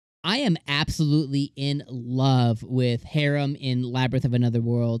I am absolutely in love with Harem in Labyrinth of Another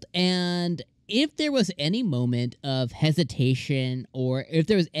World. And if there was any moment of hesitation or if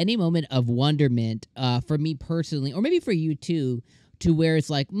there was any moment of wonderment for me personally, or maybe for you too, to where it's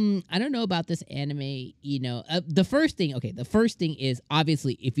like, I don't know about this anime, the first thing is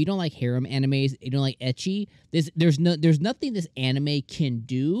obviously if you don't like harem animes, you don't like ecchi, there's nothing this anime can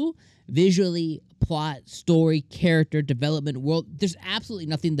do visually, plot, story, character development, world. There's absolutely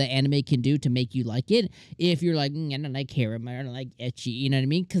nothing the anime can do to make you like it. If you're like, I don't like harem, I don't like ecchi, you know what I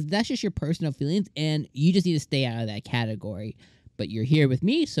mean? Because that's just your personal feelings, and you just need to stay out of that category. But you're here with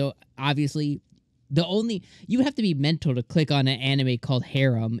me, so obviously you have to be mental to click on an anime called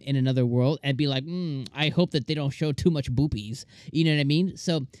Harem in Another World and be like, I hope that they don't show too much boobies. You know what I mean?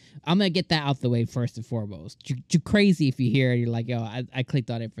 So I'm going to get that out the way first and foremost. You're crazy if you hear it. You're like, yo, I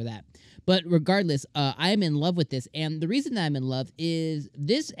clicked on it for that. But regardless, I am in love with this. And the reason that I'm in love is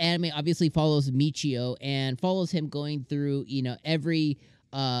this anime obviously follows Michio and follows him going through, every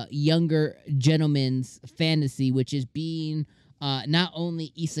younger gentleman's fantasy, which is being not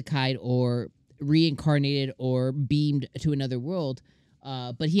only isekai or reincarnated or beamed to another world,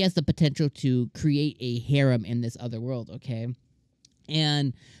 but he has the potential to create a harem in this other world, okay?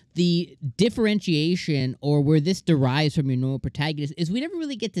 And the differentiation, or where this derives from your normal protagonist, is we never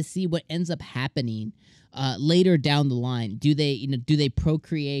really get to see what ends up happening later down the line. Do they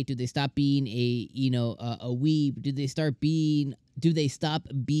procreate? Do they stop being a weeb? Do they stop being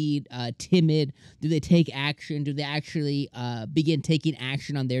timid? Do they take action? Do they actually begin taking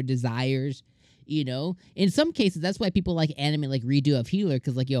action on their desires? In some cases, that's why people like anime like Redo of Healer,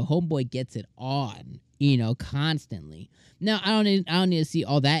 because homeboy gets it on, constantly. Now I don't need to see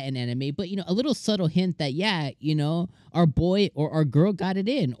all that in anime, but a little subtle hint that our boy or our girl got it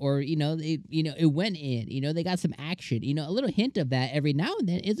in, or it went in, they got some action, a little hint of that every now and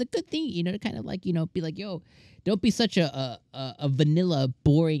then is a good thing, to kind of be like, yo, don't be such a vanilla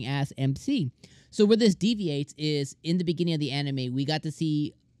boring ass MC. So where this deviates is in the beginning of the anime, we got to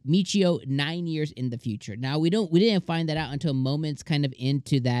see Michio 9 years in the future. Now we didn't find that out until moments kind of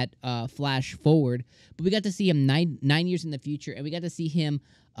into that flash forward, but we got to see him nine years in the future, and we got to see him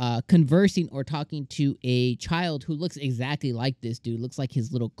conversing or talking to a child who looks exactly like this dude, looks like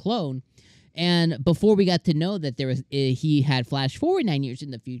his little clone. And before we got to know that he had flash forward 9 years in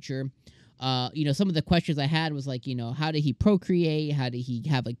the future, some of the questions I had was like, how did he procreate? How did he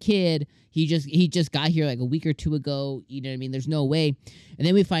have a kid? He just got here like a week or two ago. You know what I mean? There's no way. And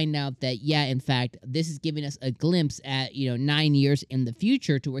then we find out that, yeah, in fact, this is giving us a glimpse at, 9 years in the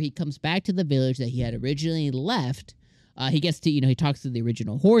future, to where he comes back to the village that he had originally left. He gets to, he talks to the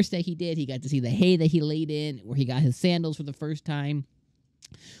original horse that he did. He got to see the hay that he laid in, where he got his sandals for the first time.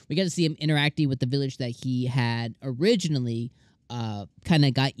 We got to see him interacting with the village that he had originally kind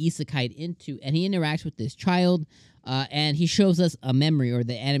of got isekai'd into, and he interacts with this child, and he shows us a memory, or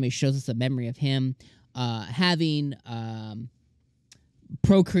the anime shows us a memory of him having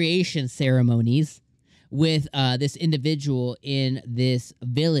procreation ceremonies with this individual in this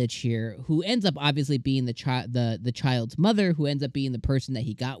village here, who ends up obviously being the child's mother, who ends up being the person that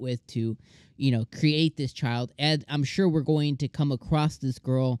he got with to, create this child. And I'm sure we're going to come across this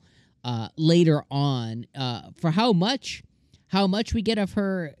girl later on. For how much we get of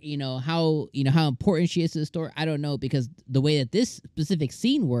her, how important she is to the story, I don't know, because the way that this specific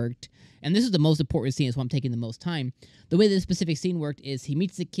scene worked, and this is the most important scene, is why I'm taking the most time. The way this specific scene worked is he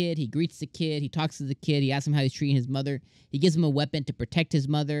meets the kid, he greets the kid, he talks to the kid, he asks him how he's treating his mother, he gives him a weapon to protect his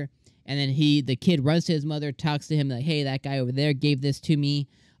mother, and then the kid runs to his mother, talks to him like, hey, that guy over there gave this to me.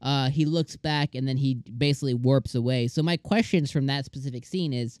 He looks back, and then he basically warps away. So my questions from that specific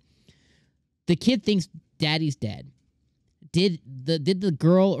scene is, the kid thinks daddy's dead. Did the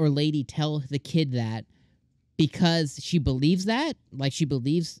girl or lady tell the kid that because she believes that? Like, she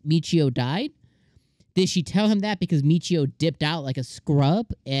believes Michio died? Did she tell him that because Michio dipped out like a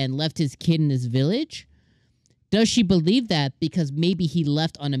scrub and left his kid in his village? Does she believe that because maybe he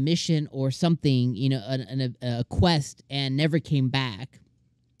left on a mission or something, a quest, and never came back?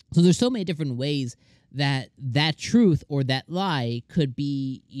 So there's so many different ways that truth or that lie could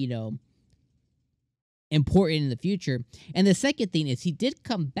be, important in the future. And the second thing is, he did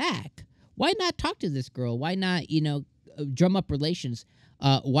come back. Why not talk to this girl? Why not, drum up relations?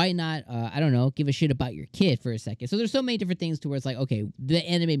 Why not, I don't know, give a shit about your kid for a second? So there's so many different things to where it's like, okay, the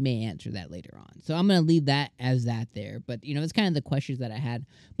anime may answer that later on. So I'm going to leave that as that there. But, it's kind of the questions that I had.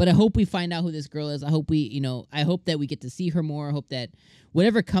 But I hope we find out who this girl is. I hope I hope that we get to see her more. I hope that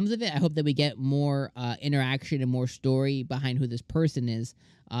whatever comes of it, I hope that we get more interaction and more story behind who this person is.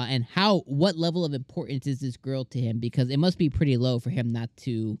 And what level of importance is this girl to him? Because it must be pretty low for him not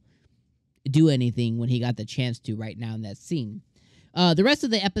to do anything when he got the chance to right now in that scene. The rest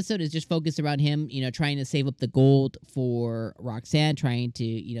of the episode is just focused around him, trying to save up the gold for Roxanne, trying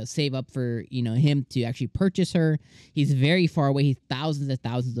to, save up for, him to actually purchase her. He's very far away. He's thousands and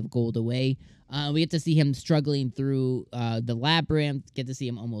thousands of gold away. We get to see him struggling through the labyrinth, get to see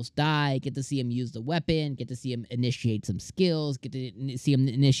him almost die, get to see him use the weapon, get to see him initiate some skills, get to see him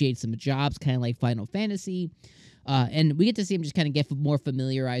initiate some jobs, kind of like Final Fantasy. And we get to see him just kind of get more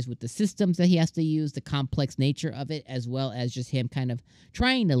familiarized with the systems that he has to use, the complex nature of it, as well as just him kind of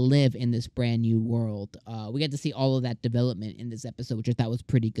trying to live in this brand new world. We get to see all of that development in this episode, which I thought was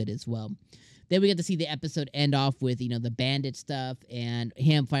pretty good as well. Then we get to see the episode end off with, the bandit stuff and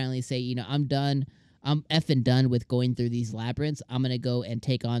him finally say, I'm done. I'm effing done with going through these labyrinths. I'm going to go and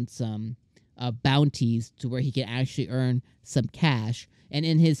take on some bounties to where he can actually earn some cash. And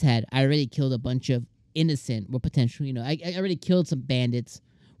in his head, I already killed a bunch of innocent or potential, I already killed some bandits.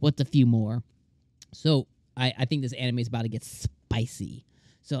 What's a few more? So I think this anime is about to get spicy.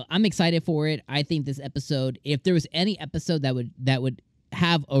 So I'm excited for it. I think this episode, if there was any episode that would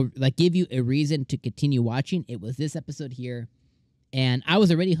have give you a reason to continue watching, it was this episode here. And I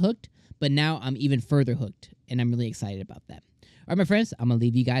was already hooked, but now I'm even further hooked, and I'm really excited about that. All right, my friends, I'm going to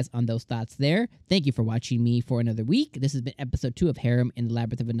leave you guys on those thoughts there. Thank you for watching me for another week. This has been episode 2 of Harem in the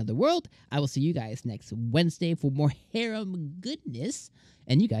Labyrinth of Another World. I will see you guys next Wednesday for more Harem goodness.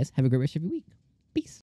 And you guys have a great rest of your week. Peace.